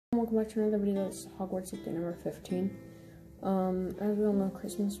Welcome back to another video. This is Hogwarts update number 15. As we all know,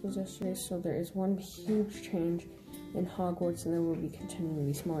 Christmas was yesterday, so there is one huge change in Hogwarts, and there will be continuing to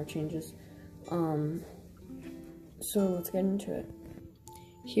be smaller changes. So let's get into it.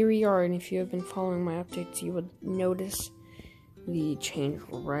 Here we are, and if you have been following my updates, you would notice the change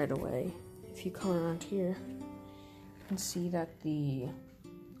right away. If you come around here, you can see that the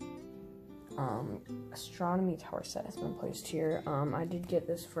Astronomy tower set has been placed here. I did get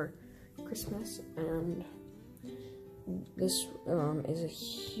this for Christmas, and this is a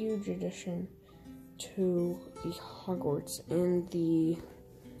huge addition to the Hogwarts and the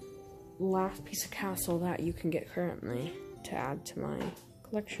last piece of castle that you can get currently to add to my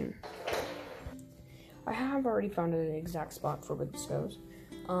collection. I have already found an exact spot for where this goes.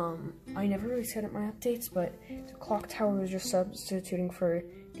 I never really set up my updates, but the clock tower was just substituting for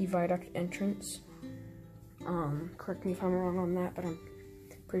the Viaduct entrance. Correct me if I'm wrong on that, but I'm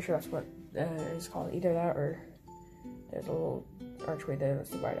pretty sure that's what it's called. Either that or there's a little archway there that's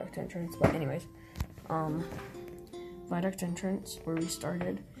the Viaduct entrance. But anyways, Viaduct entrance where we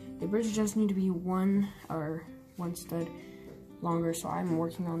started. The bridge does need to be one stud longer, so I'm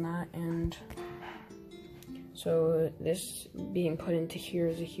working on that. And so this being put into here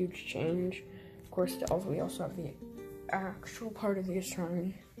is a huge change. Of course, we also have the actual part of the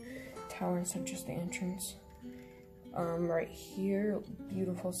Astronomy tower instead of just the entrance. Right here,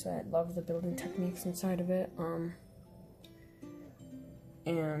 beautiful set. Love the building techniques inside of it.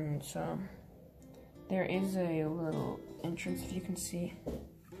 And so there is a little entrance, if you can see,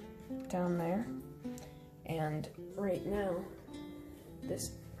 down there. And right now,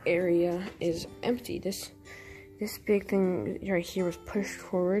 this area is empty. This big thing right here was pushed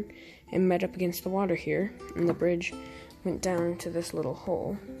forward and met up against the water here, and the bridge went down into this little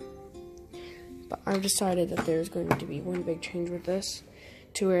hole. But I've decided that there's going to be one big change with this,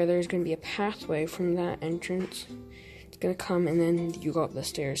 to where there's going to be a pathway from that entrance. It's going to come, and then you go up the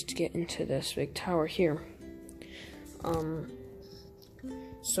stairs to get into this big tower here.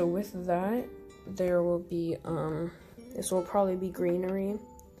 So with that, there will be, this will probably be greenery,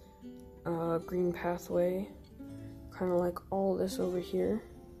 green pathway, kind of like all this over here,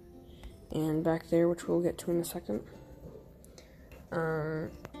 and back there, which we'll get to in a second.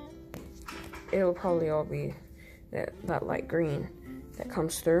 It'll probably all be that light green that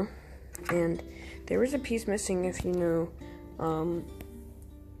comes through. And there is a piece missing, if you know,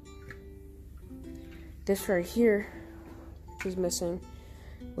 this right here is missing,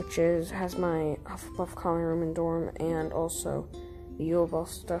 which has my Hufflepuff calling room and dorm, and also the Yule Ball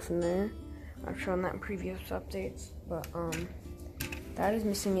stuff in there. I've shown that in previous updates, but that is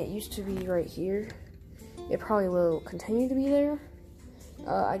missing. It used to be right here. It probably will continue to be there.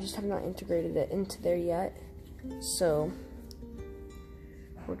 I just have not integrated it into there yet, so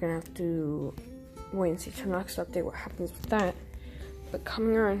we're gonna have to wait and see till next update what happens with that. But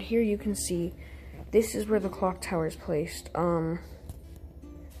coming around here, you can see this is where the clock tower is placed. I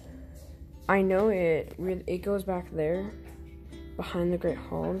know it goes back there, behind the Great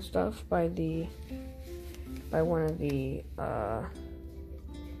Hall and stuff, by one of the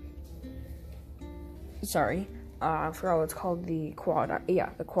I forgot what it's called, the quad. Yeah,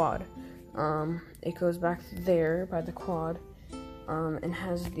 the quad. It goes back there by the quad, and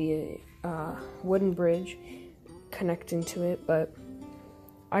has the wooden bridge connecting to it. But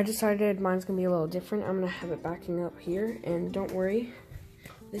I decided mine's gonna be a little different. I'm gonna have it backing up here, and don't worry,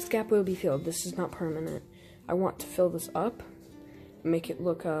 this gap will be filled. This is not permanent. I want to fill this up, make it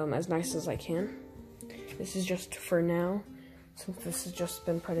look as nice as I can. This is just for now, since this has just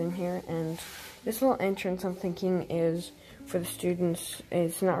been put in here. And this little entrance, I'm thinking, is for the students.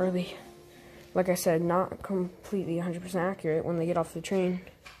 It's not really, like I said, not completely 100% accurate. When they get off the train,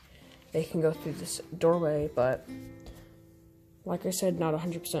 they can go through this doorway, but like I said, not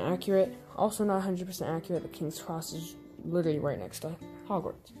 100% accurate. Also not 100% accurate, the King's Cross is literally right next to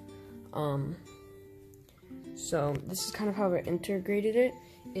Hogwarts. So this is kind of how I integrated it.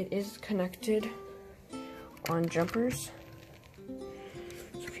 It is connected on jumpers.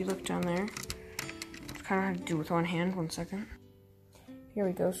 So if you look down there, it's kind of hard to do with one hand. 1 second. Here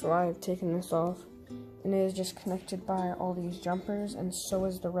we go. So I have taken this off, and it is just connected by all these jumpers, and so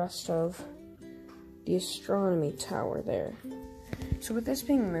is the rest of the Astronomy tower there. So with this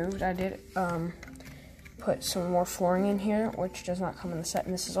being moved, I did put some more flooring in here, which does not come in the set,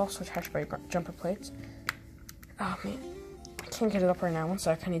 and this is also attached by jumper plates. Oh man, I can't get it up right now. 1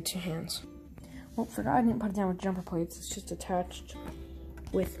 sec, I need 2 hands. Well, forgot I didn't put it down with jumper plates. It's just attached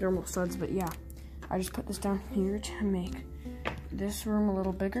with normal studs, but yeah. I just put this down here to make this room a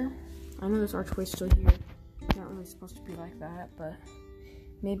little bigger. I know this archway's still here. It's not really supposed to be like that, but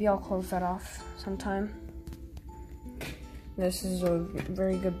maybe I'll close that off sometime. This is a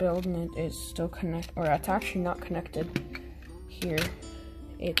very good build, and it is still it's actually not connected here.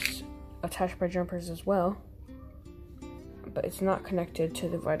 It's attached by jumpers as well, but it's not connected to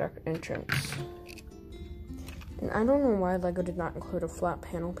the Viaduct entrance. And I don't know why LEGO did not include a flat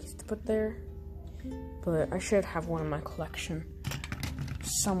panel piece to put there, but I should have one in my collection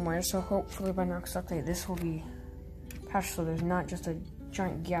somewhere, so hopefully by next update this will be patched so there's not just a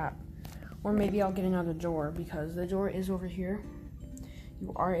giant gap. Or maybe I'll get another door, because the door is over here.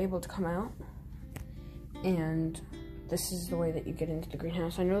 You are able to come out, and this is the way that you get into the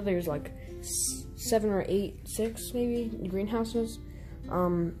greenhouse. I know there's like 7 or 8, 6 maybe greenhouses.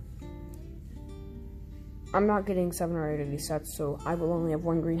 I'm not getting 7 or 8 of these sets, so I will only have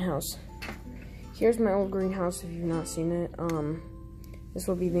one greenhouse. Here's my old greenhouse if you've not seen it. This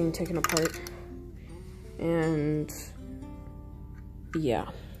will be being taken apart, and yeah.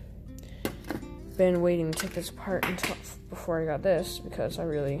 Been waiting to take this apart until before I got this, because I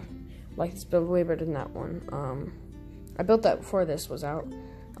really like this build way better than that one. I built that before this was out.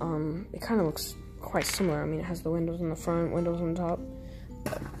 It kind of looks quite similar. I mean, it has the windows in the front, windows on top.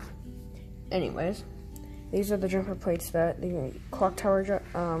 But anyways, these are the jumper plates that the clock tower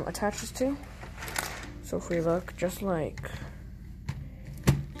attaches to. So if we look, just like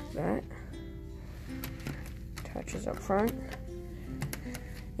that, attaches up front.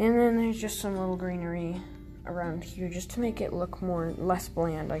 And then there's just some little greenery around here just to make it look less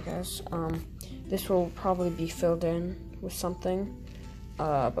bland, I guess. This will probably be filled in with something,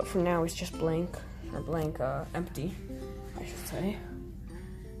 but for now it's just empty, I should say.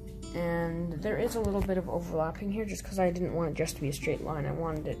 And there is a little bit of overlapping here just because I didn't want it just to be a straight line. I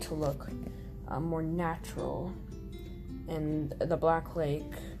wanted it to look more natural. And the Black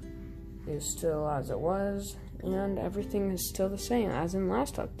Lake is still as it was, and everything is still the same as in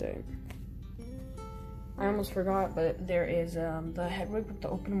last update. I almost forgot, but there is the Hedwig with the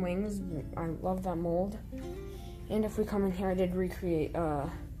open wings. I love that mold. And if we come in here, I did recreate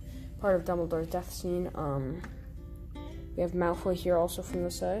part of Dumbledore's death scene. We have Malfoy here also from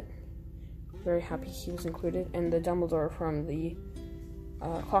the set. Very happy he was included. And the Dumbledore from the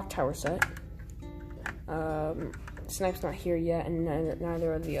Clock Tower set. Snape's not here yet, and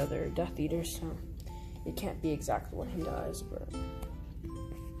neither are the other Death Eaters, so it can't be exactly when he dies, but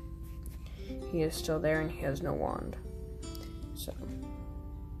he is still there and he has no wand. So,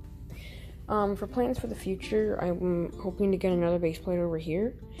 for plans for the future, I'm hoping to get another base plate over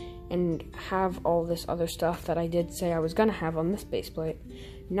here and have all this other stuff that I did say I was gonna have on this base plate.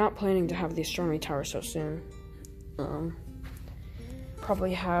 Not planning to have the Astronomy Tower so soon.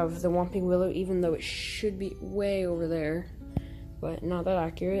 Probably have the Whomping Willow, even though it should be way over there, but not that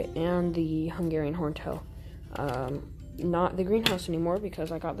accurate, and the Hungarian Horntail. Not the greenhouse anymore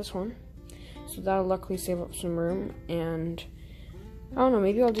because I got this one, so that'll luckily save up some room. And I don't know,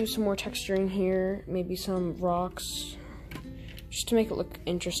 maybe I'll do some more texturing here, maybe some rocks, just to make it look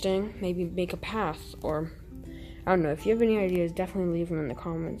interesting. Maybe make a path, or I don't know. If you have any ideas, definitely leave them in the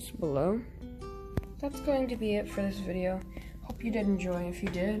comments below. That's going to be it for this video. Hope you did enjoy. If you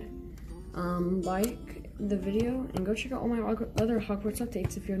did, like the video and go check out all my other Hogwarts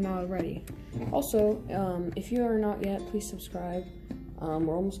updates if you're not already. Also, if you are not yet, please subscribe.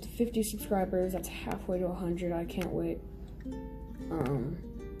 We're almost to 50 subscribers. That's halfway to 100. I can't wait.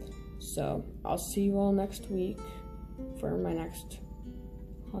 So I'll see you all next week for my next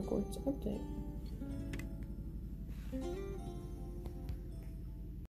Hogwarts update.